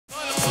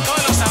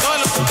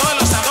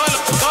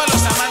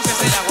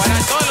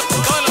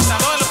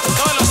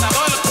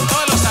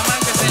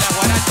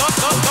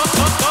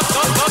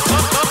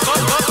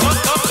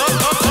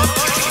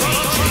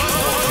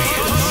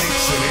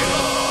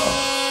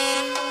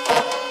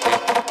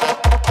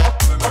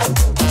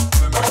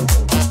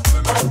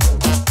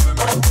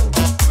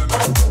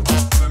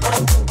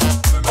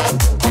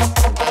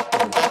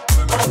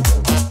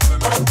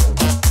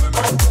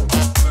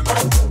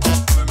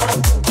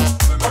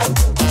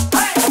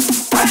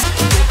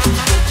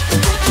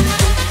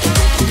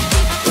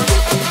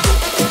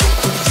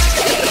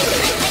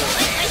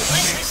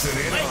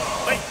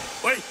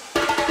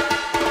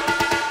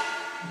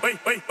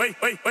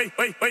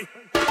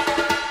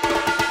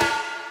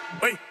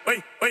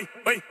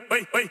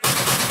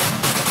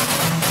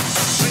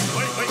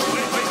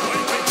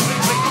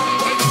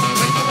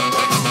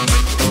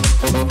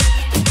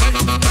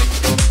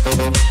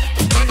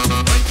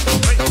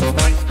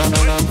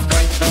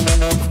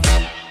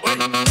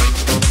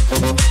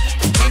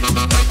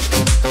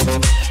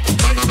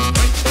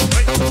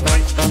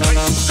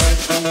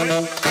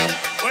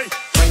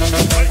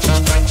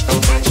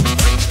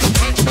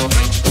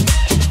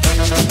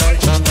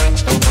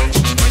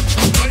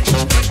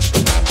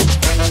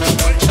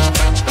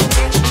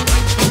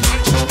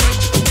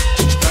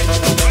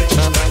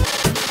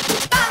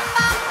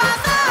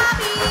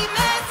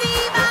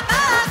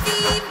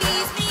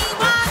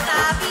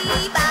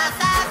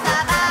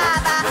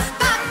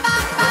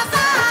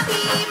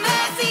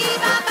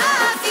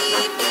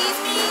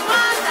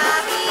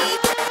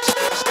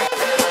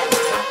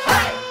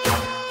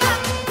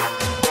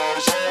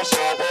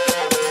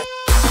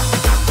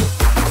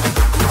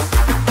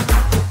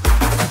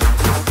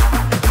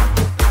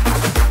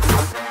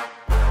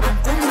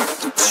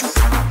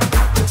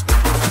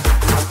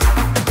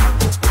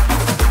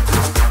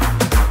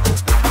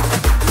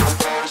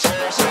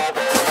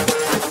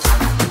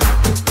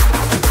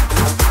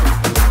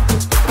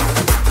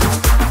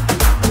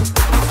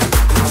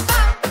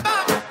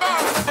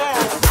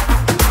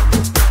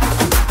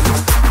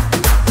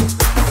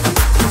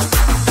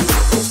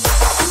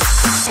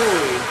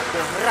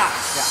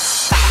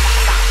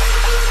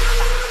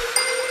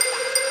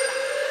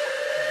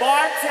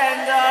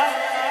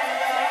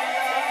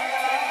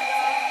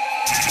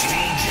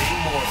DJ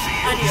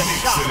Morphius. I need a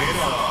shot. Mixing it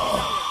up.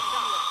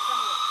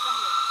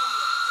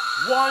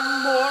 One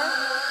more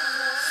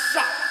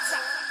shot.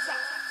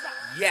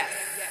 Yes.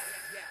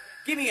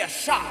 Give me a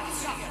shot.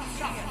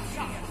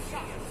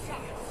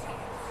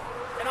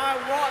 And I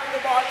want the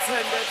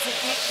bartender to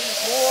give me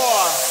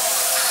more.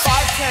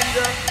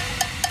 Bartender,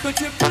 could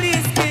you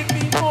please give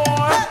me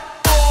more?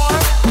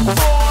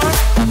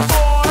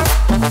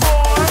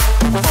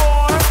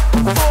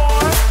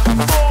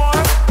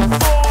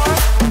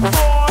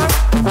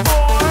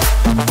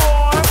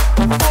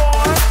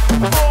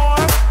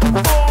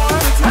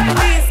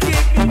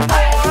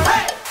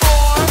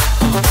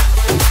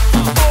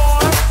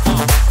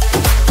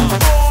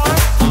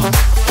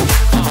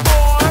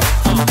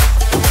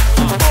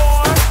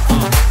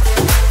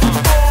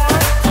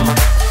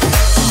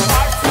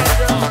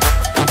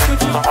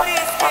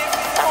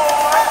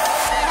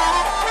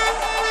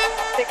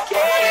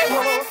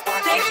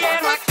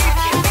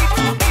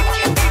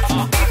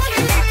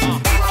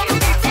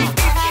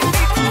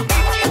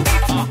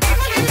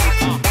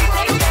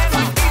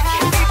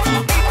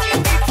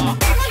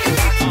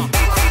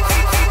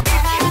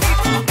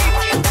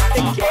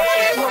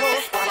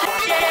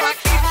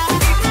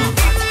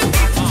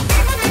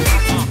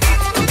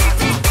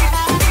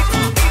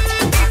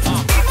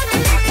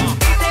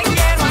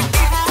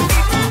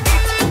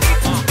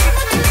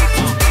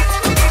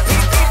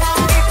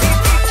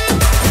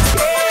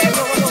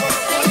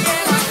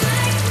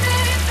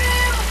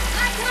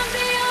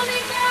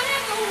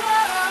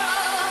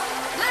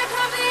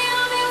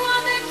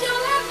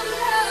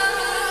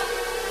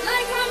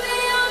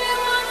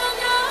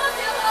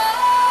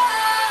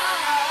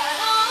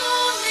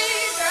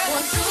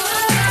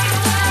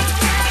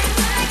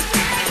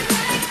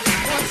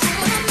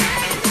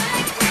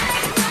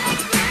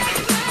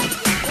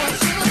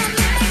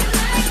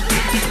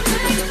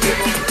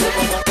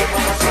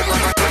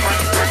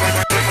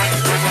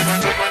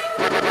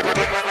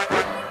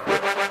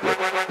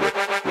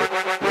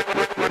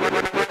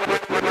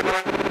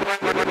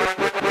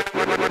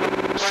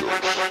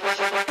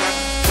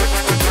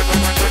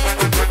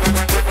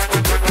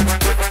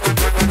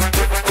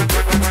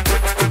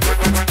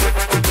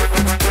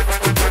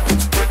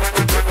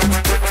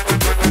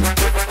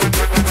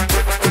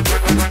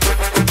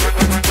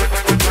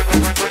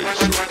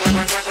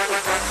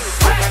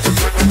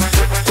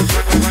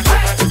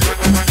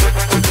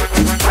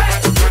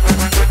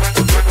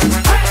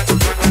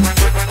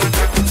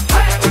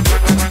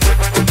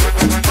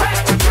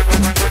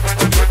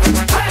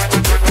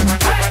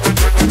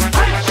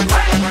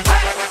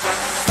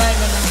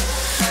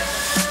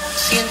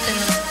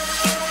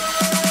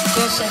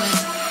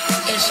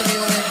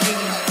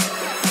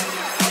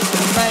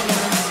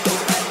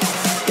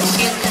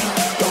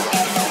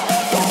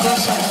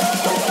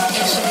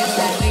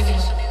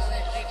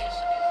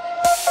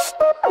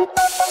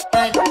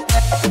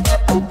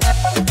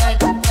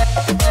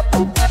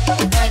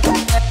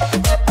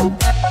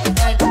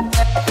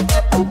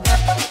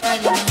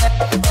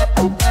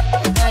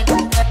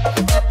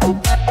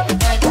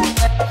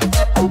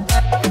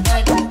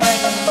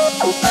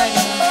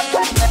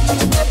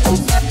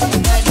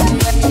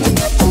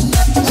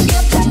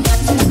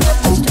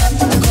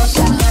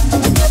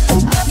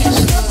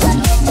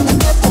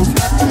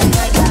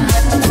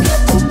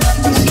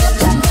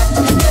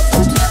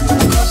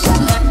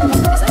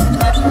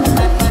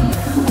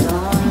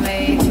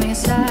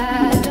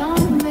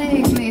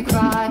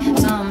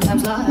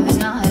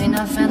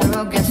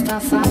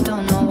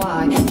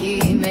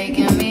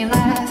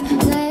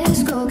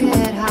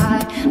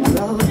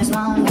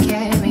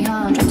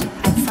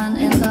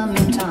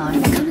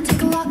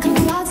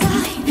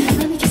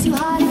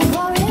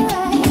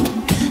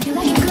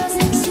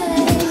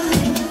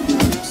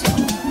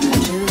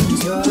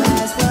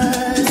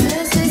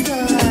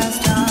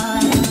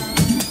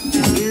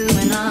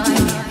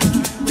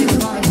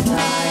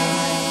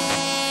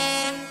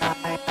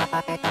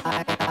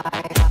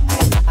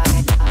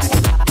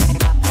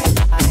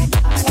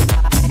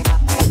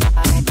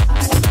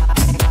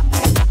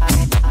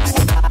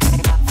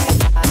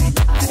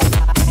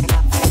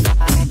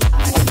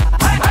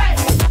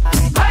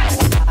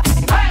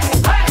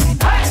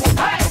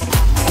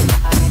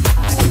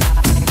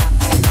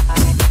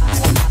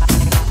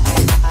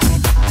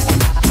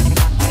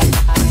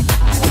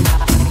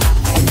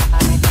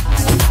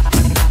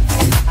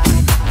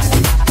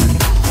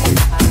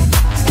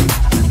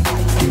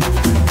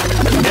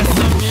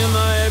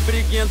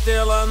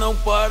 Ela não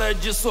para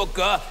de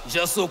socar.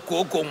 Já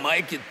socou com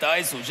Mike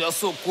Tyson, já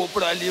socou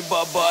pra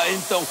Alibaba.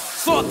 Então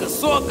soca,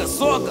 soca,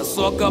 soca,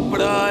 soca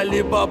pra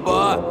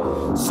Alibaba.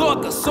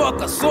 Soca,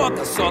 soca,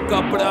 soca,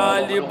 soca pra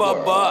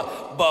Alibaba.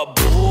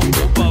 Babou,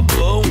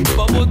 babão,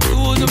 babou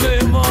tudo, meu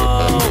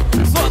irmão.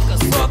 Soca,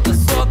 soca,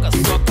 soca,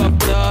 soca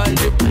pra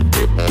Alibaba.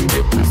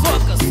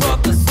 Soca,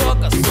 soca,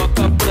 soca,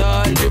 soca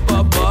pra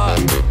Alibaba.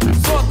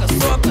 Soca,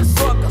 soca,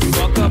 soca,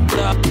 soca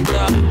pra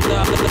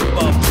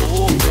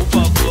babou,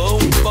 babão,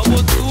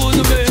 babou tudo,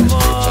 meu irmão.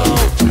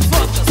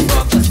 Soca,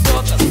 soca,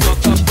 soca,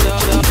 soca pra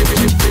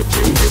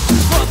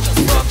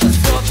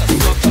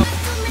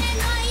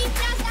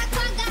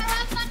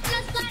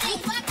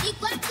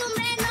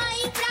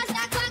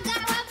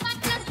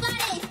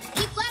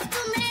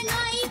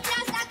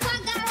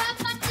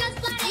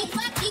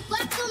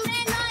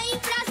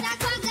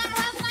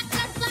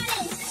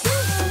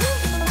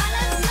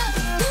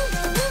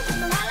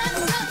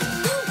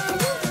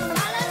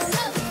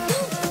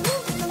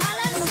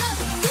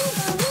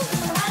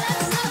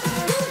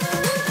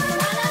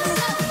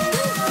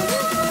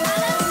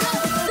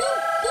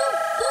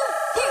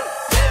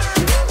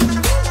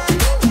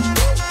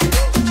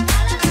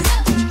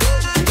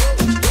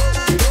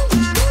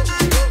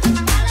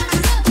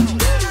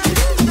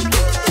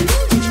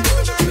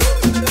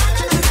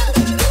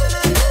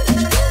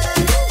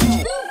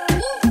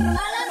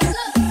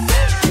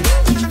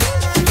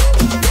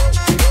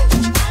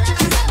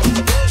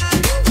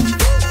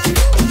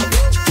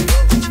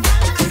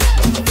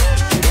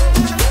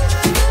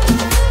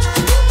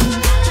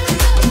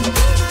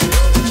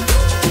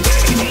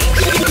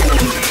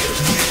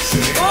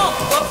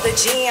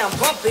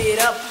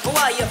up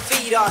while your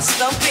feet are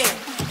stumping.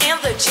 And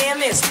the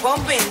jam is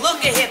bumping.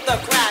 Look ahead, the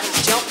crowd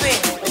is jumping.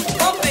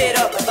 Bump it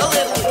up a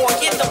little more.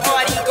 Get the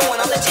party going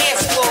on the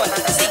dance floor.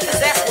 See, 'cause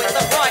that's where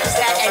the party's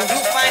at. And you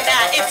find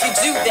out if you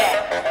do that.